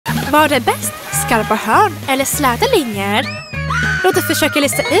Vad är bäst? Skarpa hörn eller släta linjer? Låt oss försöka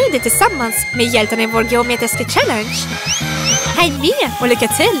lista ut det tillsammans med hjältarna i vår geometriska challenge. Hej med och lycka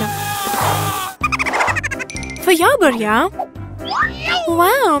till! Får jag börja?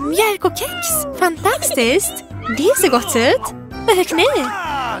 Wow, mjölk och kex! Fantastiskt! Det ser gott ut. Vad högt ni?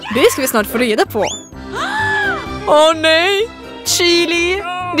 Det ska vi snart få reda på. Åh nej! Chili!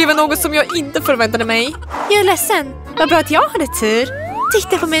 Det var något som jag inte förväntade mig. Jag är ledsen. Vad bra att jag hade tur.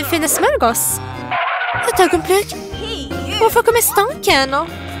 Titta på min fina smörgås. Ett ögonblick. Varför kommer stanken?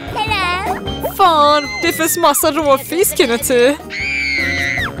 Fan, det finns massa råfisk inuti.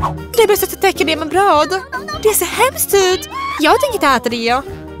 Det är bäst att täcka det med bröd. Det ser hemskt ut. Jag tänker inte äta det.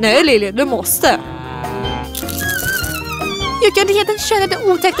 Nej Lily, du måste. Jag kan redan känna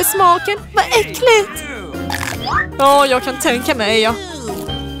den otäckta smaken. Vad äckligt. Ja, jag kan tänka mig.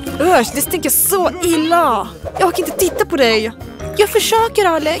 Usch, det stinker så illa. Jag kan inte titta på dig. Jag försöker,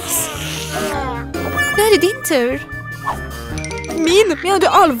 Alex. Nu är det din tur. Menar du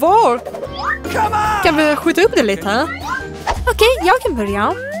allvar? Kan vi skjuta upp det lite här? Okej, jag kan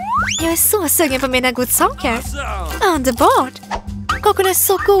börja. Jag är så sugen på mina godsaker. Underbart. Kakorna är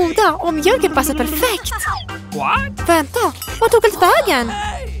så goda och mjölken passar perfekt. Vänta, vad tog allt vägen?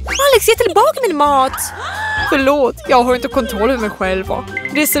 Alex, ge tillbaka min mat. Förlåt, jag har inte kontroll över mig själv.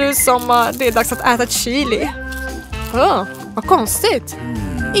 Det ser ut som det är dags att äta chili. Vad konstigt.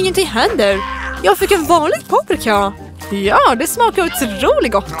 Ingenting händer. Jag fick en vanlig paprika. Ja, det smakar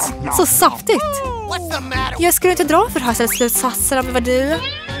otroligt gott. Så saftigt. Jag skulle inte dra förhastade om det var du.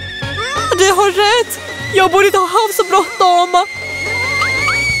 Du har rätt. Jag borde inte ha haft så bråttom.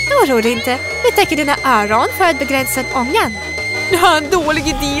 Oroa dig inte. Vi täcker dina öron för att begränsa ångan. Det här är en dålig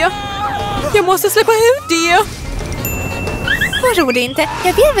idé. Jag måste släppa ut det. Oroa dig inte.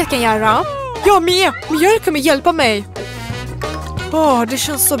 Jag vet vad jag kan göra. Jag med. Mjölk kommer hjälpa mig. Det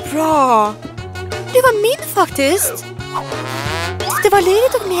känns så bra. Det var min faktiskt. Det var Lily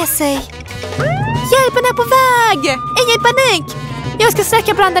tog med sig. Hjälpen är på väg. Ingen panik. Jag ska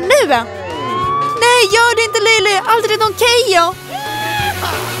släcka branden nu. Nej, gör det inte Lily. Allt är okej.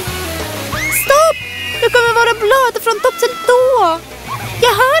 Stopp. Du kommer vara blöd från topp till tå.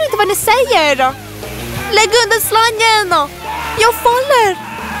 Jag hör inte vad ni säger. Lägg under slangen. Jag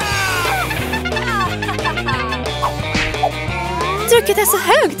faller. Trycket är så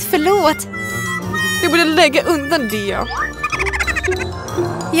högt, förlåt. Jag borde lägga undan det.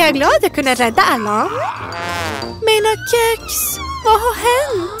 Jag är glad att jag kunde rädda alla. Mina kex, vad har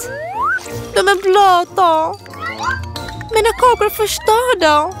hänt? De är blöta. Mina kakor är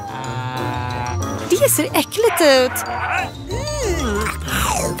förstörda. Det ser äckligt ut.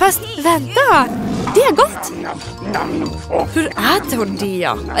 Fast vänta, det är gott. Hur äter hon det?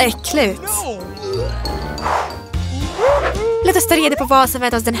 Äckligt. Låt oss ta reda på vad som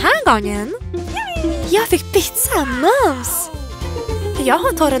väntar oss den här gången. Jag fick pizza, mums. Jag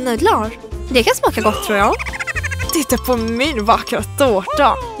har torra nudlar. Det kan smaka gott tror jag. Titta på min vackra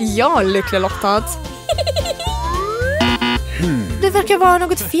tårta. Jag är lycklig lottad. Det verkar vara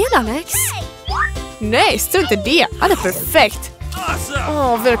något fel, Alex. Nej, strunt i det. Han är perfekt.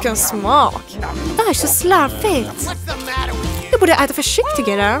 Vilken smak. Det är så slarvigt. Jag borde äta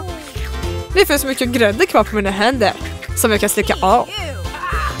försiktigare. Det finns mycket grädde kvar på mina händer som jag kan slicka av.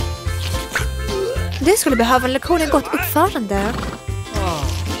 Du skulle behöva en lektion i gott uppförande.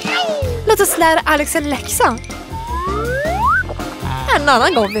 Låt oss lära Alex en läxa. En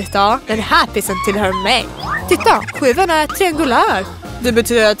annan gång, Vita. Den här pissen tillhör mig. Titta, skivan är triangulär. Det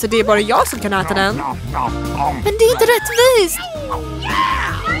betyder att det är bara jag som kan äta den. Men det är inte rättvist.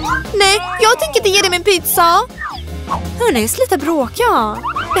 Nej, jag tänker inte ge dig min pizza. Hörrni, sluta bråka.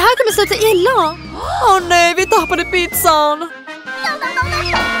 Det här kommer sluta illa. Nej, vi tappade pizzan.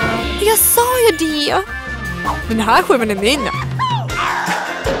 Jag sa ju det. Den här skivan är min.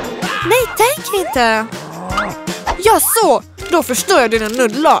 Nej, tänk inte. Ja, så. Då förstör jag dina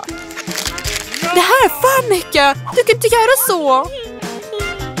nudlar. Det här är för mycket. Du kan inte göra så.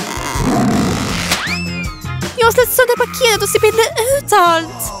 Jag har släppt sönder paketet och spiller ut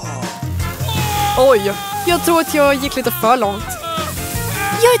allt. Oj, jag tror att jag gick lite för långt.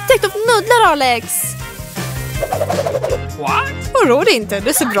 Jag är täckt av nudlar, Alex. Oroa dig inte,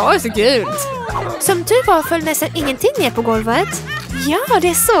 det ser bra ut, gult. Som tur var föll nästan ingenting ner på golvet. Ja, det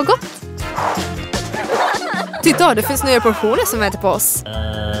är så gott. Titta, det finns nya portioner som väntar på oss.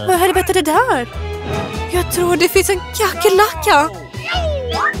 Vad helvete är det där? Jag tror det finns en kackerlacka.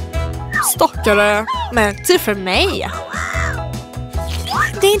 Stockare, men tur för mig.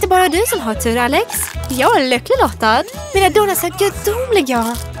 Det är inte bara du som har tur, Alex. Jag är lycklig lottad. Mina donuts är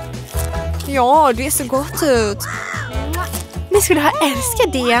gudomliga. Ja, det ser gott ut. Ni Ni skulle ha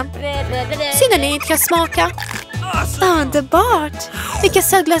älskat det. Synd att ni inte kan smaka. Underbart. Vilka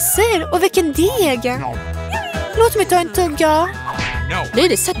sötglasyr och vilken deg. Låt mig ta en tugga.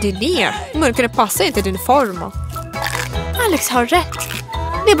 Nej, sätt dig ner. Mörkare passar inte din form. Alex har rätt.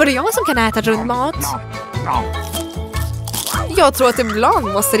 Det är bara jag som kan äta rundmat. Jag tror att ibland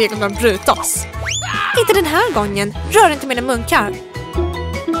måste reglerna brytas. Inte den här gången. Rör inte mina munkar.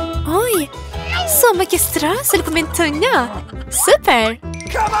 Oj, så mycket strösel på min tunga. Super.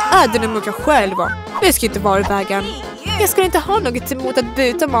 Ät dina munkar själva. Det ska inte vara i vägen. Jag skulle inte ha något emot att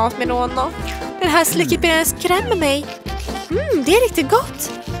byta mat med någon. Den här slickepinnan skrämmer mig. Det är riktigt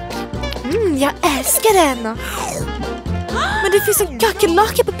gott. Jag älskar den. Men det finns en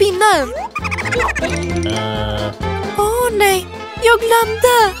kackerlacka på pinnen. Nej, jag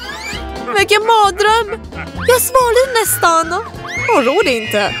glömde. Vilken mardröm. Jag svalde nästan. Oroa dig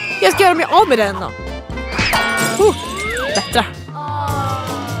inte. Jag ska göra mig av med den. Bättre.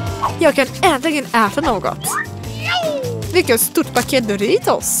 Jag kan äntligen äta något. Vilket stort paket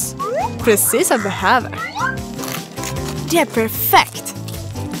Doritos. Precis vad jag behöver. Det är perfekt.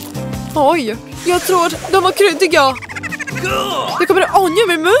 Oj, jag tror de var kryddiga. Det kommer att ånga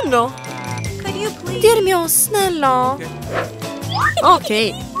min mun. Del mig oss, snälla.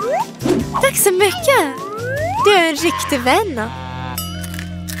 Okej. Tack så mycket. Du är en riktig vän.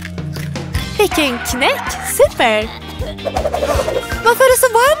 Vilken knäck. Super. Varför är det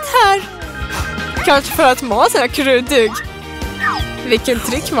så varmt här? Kanske för att maten är kryddig. Vilken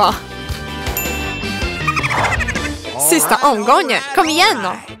trick, va? Sista omgången. Kom igen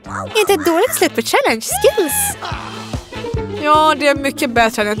då. Inte ett dåligt slut på challenge skills. Ja, det är mycket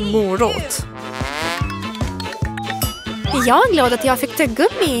bättre än ett morot. Jag är glad att jag fick ta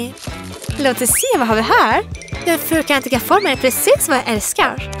gummi. Låt oss se, vad har vi här? Den fyrkantiga formen är precis vad jag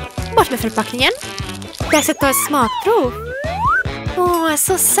älskar. Bort med förpackningen. Dags att ta ett smakprov.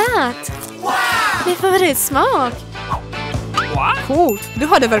 Så söt. Min favoritsmak. Coolt, du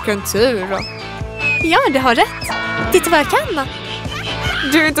hade verkligen tur. Ja, du har rätt. Titta vad jag kan.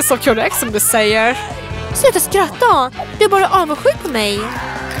 Du är inte så korrekt som du säger. Sluta skratta. Du är bara avundsjuk på mig.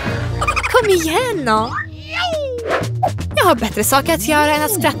 Kom igen då. Jag har bättre saker att göra än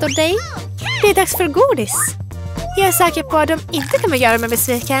att skratta åt dig. Det är dags för godis. Jag är säker på att de inte kommer göra mig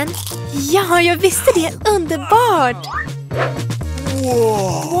besviken. Ja, jag visste det. Underbart.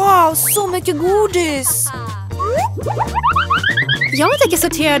 Wow, så mycket godis. Jag tänker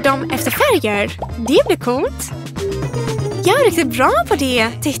sortera dem efter färger. Det blir coolt. Jag är riktigt bra på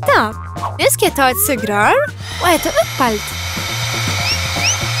det. Titta. Nu ska jag ta ett sugrör och äta upp allt.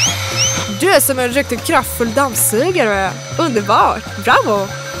 Du är som en riktigt kraftfull dammsugare. Underbart. Bravo.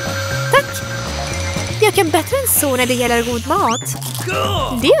 Tack. Jag kan bättre än så när det gäller god mat.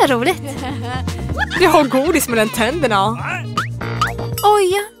 Det är roligt. Jag har godis mellan tänderna.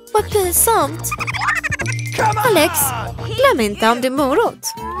 Oj, vad pinsamt. Alex, glöm inte om du är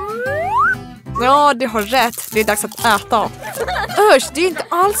morot. Ja, du har rätt. Det är dags att äta. Usch, det är inte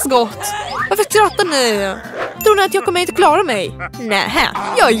alls gott. Varför skrattar ni? Tror ni att jag kommer inte klara mig? Nej,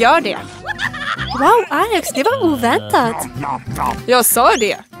 jag gör det. Wow, Alex, det var oväntat. Jag sa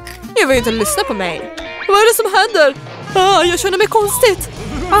det. Jag vill inte lyssna på mig. Vad är det som händer? Jag känner mig konstigt.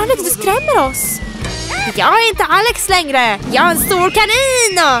 Alex, du skrämmer oss. Jag är inte Alex längre. Jag är en stor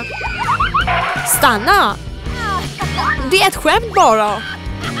kanin. Stanna. Det är ett skämt bara.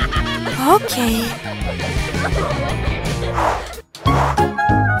 Okej.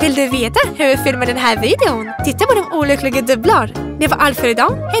 Vill du veta hur vi filmar den här videon? Titta på de olyckliga dubblar. Det var allt för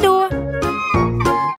idag. Hej då!